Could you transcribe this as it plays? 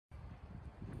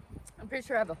I'm pretty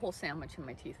sure I have a whole sandwich in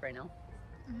my teeth right now.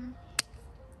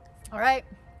 All right,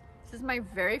 this is my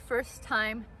very first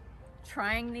time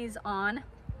trying these on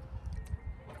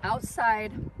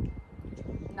outside,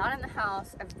 not in the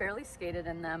house. I've barely skated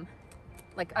in them.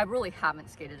 Like, I really haven't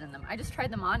skated in them. I just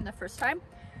tried them on the first time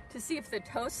to see if the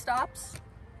toe stops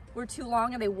were too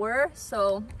long, and they were.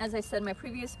 So as I said in my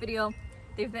previous video,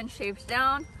 they've been shaved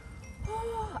down.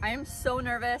 I am so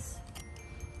nervous.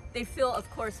 They feel, of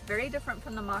course, very different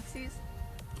from the Moxis.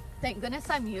 Thank goodness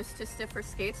I'm used to stiffer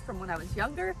skates from when I was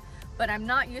younger, but I'm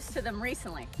not used to them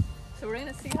recently. So we're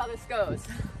gonna see how this goes.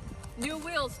 New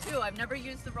wheels too, I've never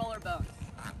used the roller bones.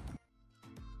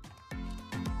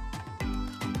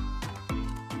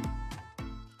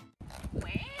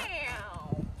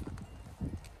 Wow.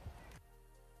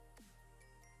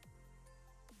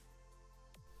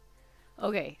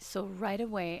 Okay, so right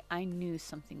away I knew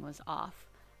something was off.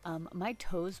 My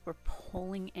toes were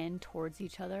pulling in towards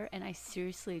each other, and I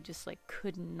seriously just like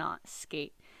could not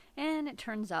skate. And it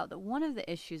turns out that one of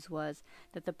the issues was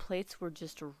that the plates were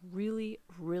just really,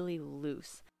 really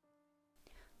loose.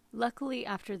 Luckily,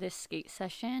 after this skate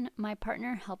session, my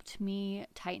partner helped me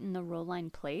tighten the Roll Line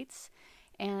plates,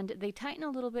 and they tighten a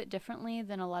little bit differently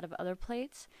than a lot of other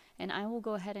plates, and I will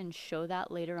go ahead and show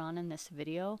that later on in this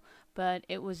video, but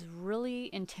it was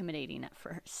really intimidating at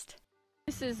first.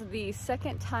 This is the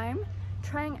second time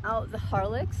trying out the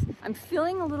Harlicks. I'm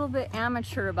feeling a little bit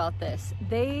amateur about this.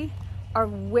 They are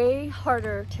way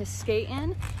harder to skate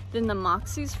in than the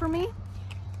Moxis for me,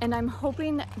 and I'm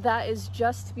hoping that is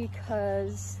just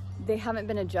because they haven't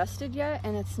been adjusted yet,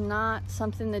 and it's not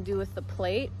something to do with the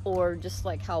plate or just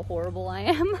like how horrible I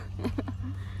am.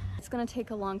 It's gonna take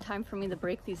a long time for me to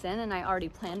break these in, and I already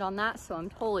planned on that, so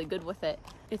I'm totally good with it.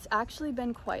 It's actually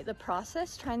been quite the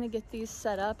process trying to get these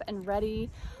set up and ready.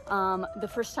 The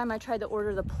first time I tried to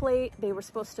order the plate, they were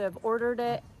supposed to have ordered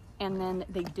it, and then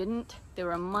they didn't. They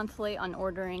were a month late on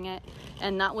ordering it,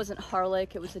 and that wasn't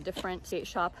Harlick, it was a different skate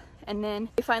shop. And then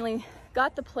they finally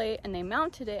got the plate and they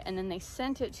mounted it, and then they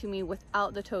sent it to me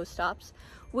without the toe stops,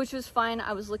 which was fine.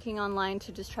 I was looking online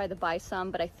to just try to buy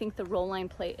some, but I think the Roll Line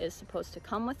plate is supposed to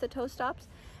come with the toe stops.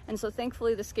 And so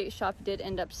thankfully the skate shop did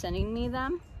end up sending me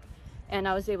them, and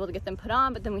I was able to get them put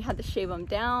on, but then we had to shave them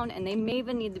down, and they may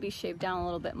even need to be shaved down a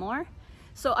little bit more.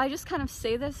 So I just kind of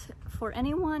say this for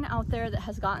anyone out there that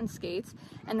has gotten skates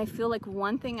and they feel like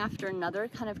one thing after another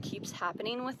kind of keeps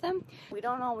happening with them. We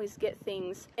don't always get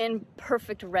things in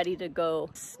perfect ready to go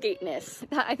skateness.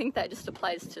 I think that just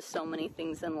applies to so many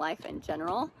things in life in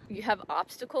general. You have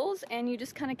obstacles and you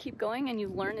just kind of keep going and you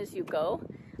learn as you go.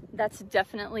 That's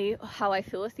definitely how I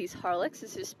feel with these Harlicks.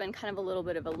 It's just been kind of a little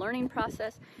bit of a learning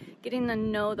process, getting to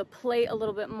know the plate a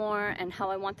little bit more and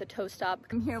how I want the toe stop.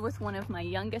 I'm here with one of my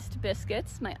youngest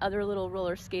biscuits, my other little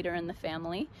roller skater in the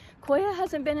family. Koya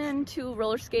hasn't been into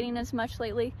roller skating as much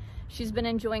lately. She's been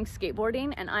enjoying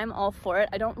skateboarding, and I'm all for it.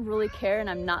 I don't really care, and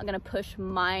I'm not gonna push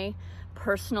my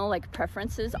personal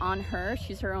preferences on her.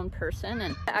 She's her own person,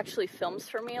 and actually films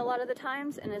for me a lot of the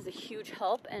times and is a huge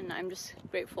help, and I'm just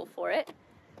grateful for it.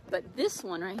 But this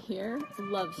one right here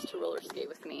loves to roller skate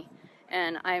with me.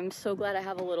 And I'm so glad I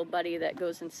have a little buddy that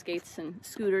goes and skates and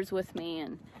scooters with me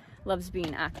and loves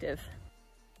being active.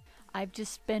 I've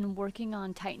just been working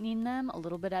on tightening them a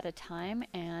little bit at a time,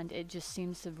 and it just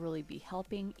seems to really be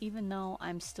helping, even though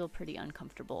I'm still pretty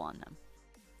uncomfortable on them.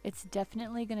 It's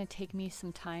definitely going to take me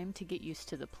some time to get used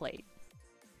to the plate.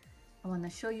 I want to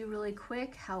show you really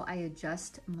quick how I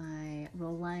adjust my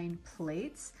Roll Line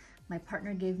plates. My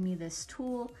partner gave me this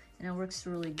tool and it works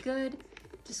really good.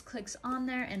 Just clicks on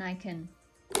there and I can,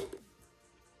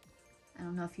 I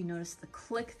don't know if you noticed the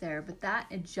click there, but that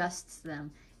adjusts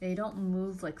them. They don't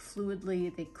move like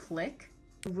fluidly, they click.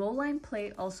 The Roll Line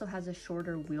plate also has a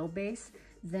shorter wheelbase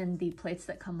than the plates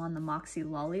that come on the Moxi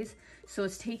lollies. So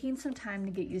it's taking some time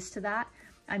to get used to that.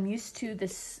 I'm used to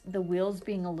the wheels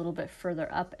being a little bit further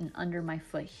up and under my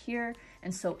foot here.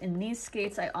 And so in these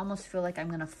skates, I almost feel like I'm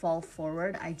gonna fall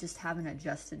forward. I just haven't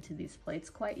adjusted to these plates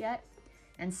quite yet.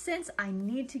 And since I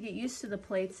need to get used to the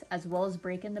plates as well as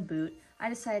break in the boot, I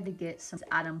decided to get some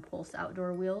Atom Pulse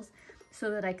outdoor wheels so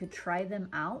that I could try them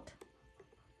out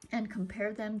and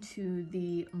compare them to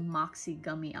the Moxi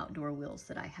gummy outdoor wheels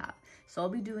that I have. So I'll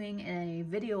be doing a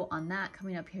video on that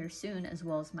coming up here soon, as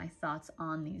well as my thoughts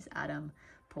on these Atom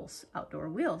Pulse outdoor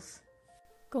wheels.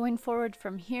 Going forward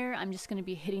from here, I'm just going to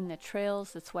be hitting the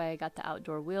trails. That's why I got the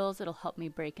outdoor wheels. It'll help me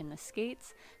break in the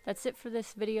skates. That's it for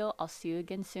this video. I'll see you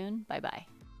again soon. Bye bye.